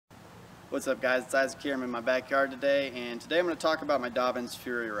What's up, guys? It's Isaac here. I'm in my backyard today, and today I'm going to talk about my Dobyns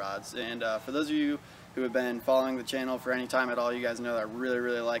Fury rods. And for those of you who have been following the channel for any time at all, you guys know that I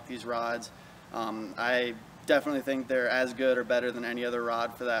really like these rods. I definitely think they're as good or better than any other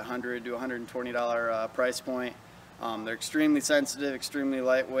rod for that $100 to $120 price point. They're extremely sensitive, extremely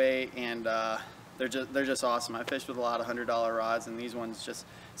lightweight, and they're just awesome. I fished with a lot of $100 rods, and these ones just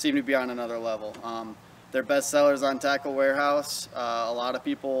seem to be on another level. They're best sellers on Tackle Warehouse. A lot of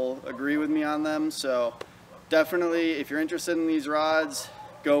people agree with me on them, so definitely if you're interested in these rods,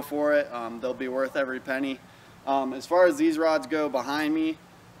 go for it. They'll be worth every penny. As far as these rods go behind me,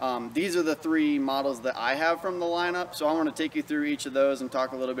 these are the three models that I have from the lineup, so I want to take you through each of those and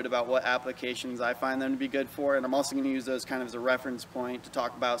talk a little bit about what applications I find them to be good for, and I'm also going to use those kind of as a reference point to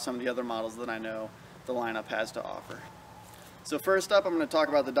talk about some of the other models that I know the lineup has to offer. So first up, I'm going to talk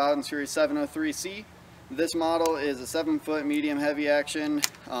about the Dobyns Fury 703C. This model is a 7-foot medium heavy action.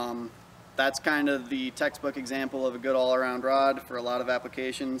 That's kind of the textbook example of a good all-around rod for a lot of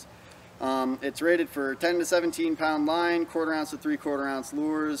applications. It's rated for 10 to 17 pound line, 1/4 ounce to 3/4 ounce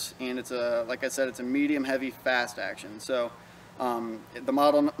lures, and it's a, like I said, it's a medium heavy fast action. So the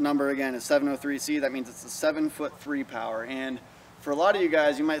model number again is 703C. That means it's a 7-foot 3 power. And for a lot of you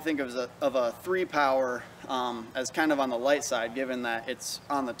guys, you might think of a 3 power as kind of on the light side, given that it's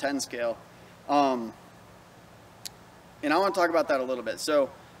on the 10 scale. And I want to talk about that a little bit.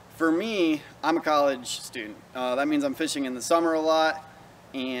 So for me, I'm a college student. That means I'm fishing in the summer a lot.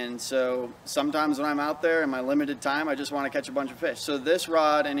 And so sometimes when I'm out there in my limited time, I just want to catch a bunch of fish. So this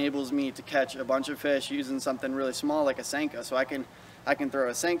rod enables me to catch a bunch of fish using something really small like a Senko. So I can throw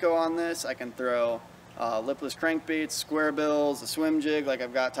a Senko on this. I can throw lipless crankbaits, square bills, a swim jig like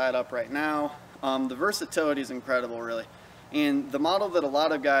I've got tied up right now. The versatility is incredible, really. And the model that a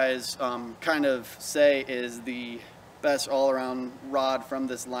lot of guys kind of say is the best all-around rod from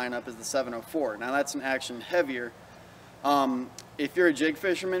this lineup is the 704. Now that's an action heavier. If you're a jig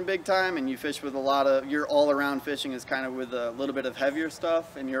fisherman big time and you fish with a lot of, your all-around fishing is kind of with a little bit of heavier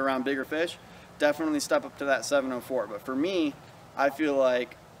stuff and you're around bigger fish, definitely step up to that 704. But for me, I feel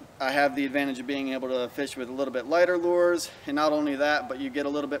like I have the advantage of being able to fish with a little bit lighter lures, and not only that, but you get a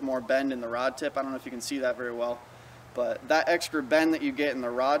little bit more bend in the rod tip. I don't know if you can see that very well, but that extra bend that you get in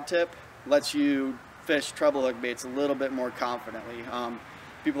the rod tip lets you fish treble hook baits a little bit more confidently.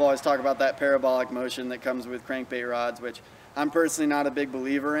 People always talk about that parabolic motion that comes with crankbait rods, which I'm personally not a big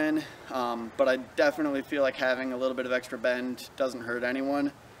believer in, but I definitely feel like having a little bit of extra bend doesn't hurt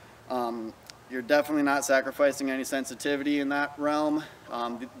anyone. You're definitely not sacrificing any sensitivity in that realm.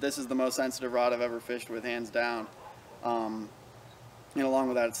 This is the most sensitive rod I've ever fished with, hands down. And along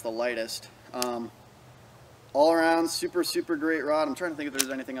with that, it's the lightest. All around, super great rod. I'm trying to think if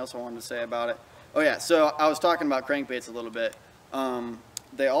there's anything else I wanted to say about it. Oh yeah, so I was talking about crankbaits a little bit.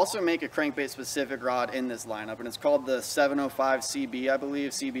 They also make a crankbait specific rod in this lineup, and it's called the 705 CB, I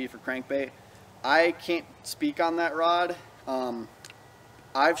believe, CB for crankbait. I can't speak on that rod.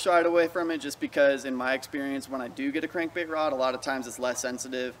 I've shied away from it just because in my experience when I do get a crankbait rod, a lot of times it's less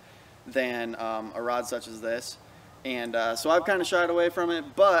sensitive than a rod such as this. And so I've kind of shied away from it,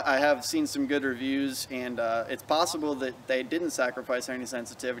 but I have seen some good reviews, and it's possible that they didn't sacrifice any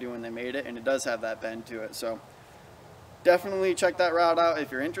sensitivity when they made it, and it does have that bend to it. So definitely check that rod out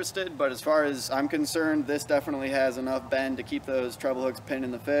if you're interested, but as far as I'm concerned, this definitely has enough bend to keep those treble hooks pinned in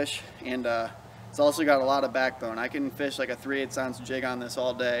the fish, and it's also got a lot of backbone. I can fish like a 3/8 ounce jig on this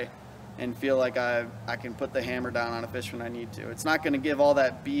all day and feel like I can put the hammer down on a fish when I need to. It's not going to give all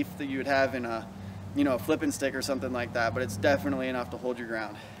that beef that you would have in a Flippin Stick or something like that, but it's definitely enough to hold your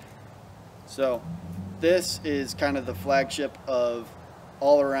ground. So this is kind of the flagship of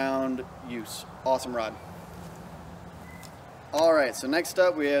all-around use. Awesome rod. Alright, so next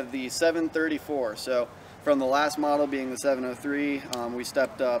up we have the 734. So from the last model being the 703, we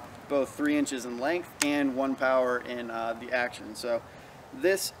stepped up both 3 inches in length and 1 power in the action. So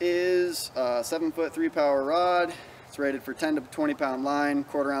this is a 7-foot 3 power rod. It's rated for 10 to 20 pound line,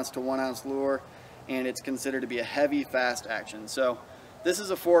 1/4 ounce to 1 ounce lure, and it's considered to be a heavy fast action. So this is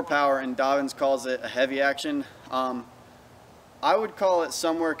a 4 power, and Dobyns calls it a heavy action. I would call it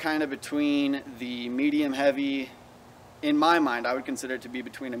somewhere kind of between the medium heavy. In my mind, I would consider it to be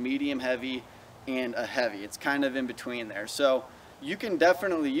between a medium heavy and a heavy. It's kind of in between there. So you can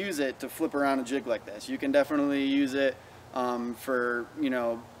definitely use it to flip around a jig like this. You can definitely use it for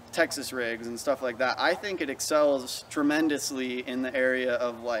Texas rigs and stuff like that. I think it excels tremendously in the area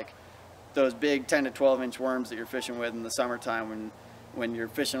of like those big 10 to 12 inch worms that you're fishing with in the summertime when you're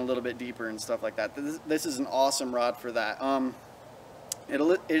fishing a little bit deeper and stuff like that. This is an awesome rod for that.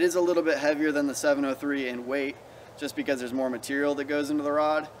 It is a little bit heavier than the 703 in weight, just because there's more material that goes into the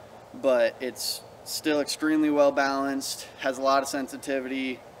rod. but it's still extremely well balanced, has a lot of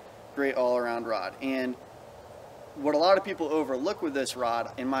sensitivity, great all around rod. And what a lot of people overlook with this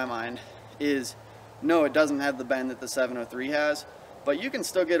rod, in my mind, is no, it doesn't have the bend that the 703 has, but you can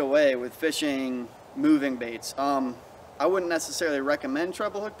still get away with fishing moving baits. I wouldn't necessarily recommend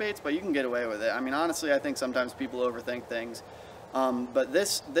treble hook baits, but you can get away with it. I mean, honestly, I think sometimes people overthink things. But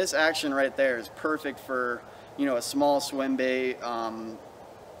this action right there is perfect for, you know, a small swim bait,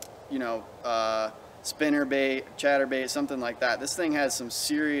 you know, spinner bait, chatter bait, something like that. This thing has some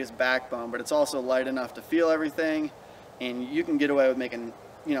serious backbone, but it's also light enough to feel everything, and you can get away with making,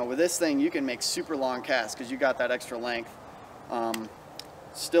 you know, with this thing you can make super long casts because you got that extra length.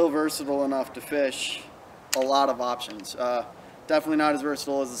 Still versatile enough to fish a lot of options. Definitely not as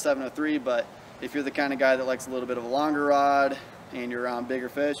versatile as the 703, but if you're the kind of guy that likes a little bit of a longer rod and you're around bigger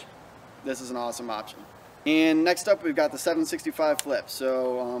fish, this is an awesome option. And next up, we've got the 765 flip.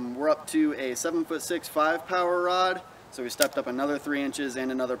 So we're up to a 7'6" 5 power rod. So we stepped up another 3 inches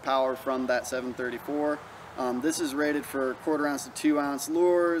and another power from that 734. This is rated for 1/4 ounce to 2 ounce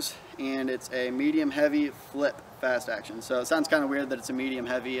lures, and it's a medium heavy flip fast action. So it sounds kind of weird that it's a medium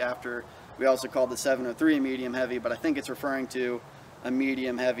heavy after we also called the 703 a medium heavy, but I think it's referring to a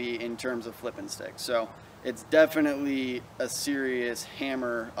medium heavy in terms of flipping stick. So it's definitely a serious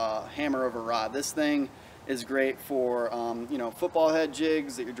hammer over rod. This thing is great for you know, football head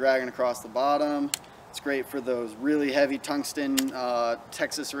jigs that you're dragging across the bottom. It's great for those really heavy tungsten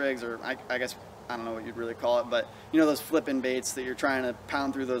Texas rigs, or I guess I don't know what you'd really call it, but you know, those flipping baits that you're trying to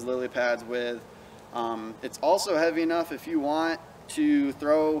pound through those lily pads with. It's also heavy enough if you want to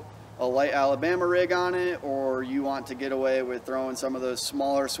throw a light Alabama rig on it, or you want to get away with throwing some of those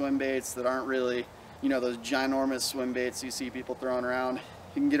smaller swim baits that aren't really, you know, those ginormous swim baits you see people throwing around.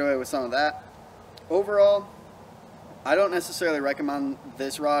 You can get away with some of that. Overall, I don't necessarily recommend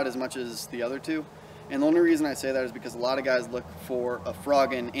this rod as much as the other two, and the only reason I say that is because a lot of guys look for a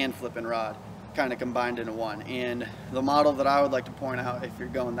Froggin and flipping rod kind of combined into one, and the model that I would like to point out if you're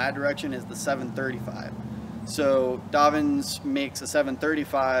going that direction is the 735. So Dobyns makes a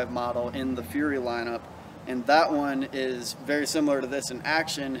 735 model in the Fury lineup, and that one is very similar to this in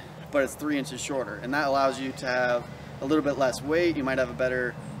action, but it's 3 inches shorter, and that allows you to have a little bit less weight. You might have a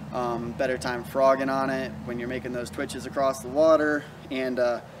better time frogging on it when you're making those twitches across the water, and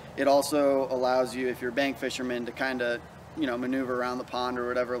it also allows you, if you're a bank fisherman, to kind of, you know, maneuver around the pond or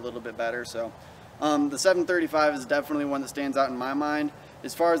whatever a little bit better. So the 735 is definitely one that stands out in my mind.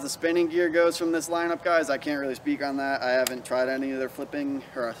 As far as the spinning gear goes from this lineup, guys, I can't really speak on that. I haven't tried any of their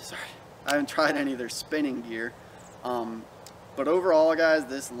I haven't tried any of their spinning gear. But overall, guys,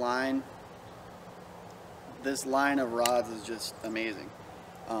 this line of rods is just amazing.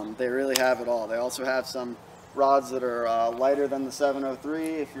 They really have it all. They also have some rods that are lighter than the 703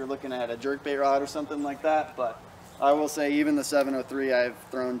 if you're looking at a jerkbait rod or something like that. But I will say, even the 703, I've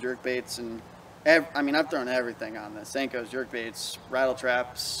thrown jerkbaits, and I mean, I've thrown everything on this. Senkos, jerkbaits, rattle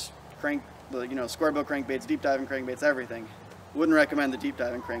traps, you know, square bill crankbaits, deep diving crankbaits, everything. Wouldn't recommend the deep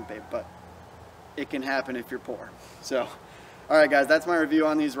diving crankbait, but it can happen if you're poor. So, all right, guys, that's my review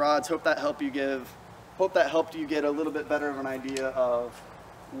on these rods. Hope that helped you get a little bit better of an idea of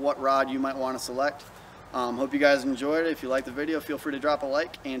what rod you might want to select. Hope you guys enjoyed it. If you liked the video, feel free to drop a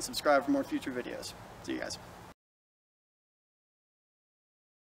like and subscribe for more future videos. See you guys.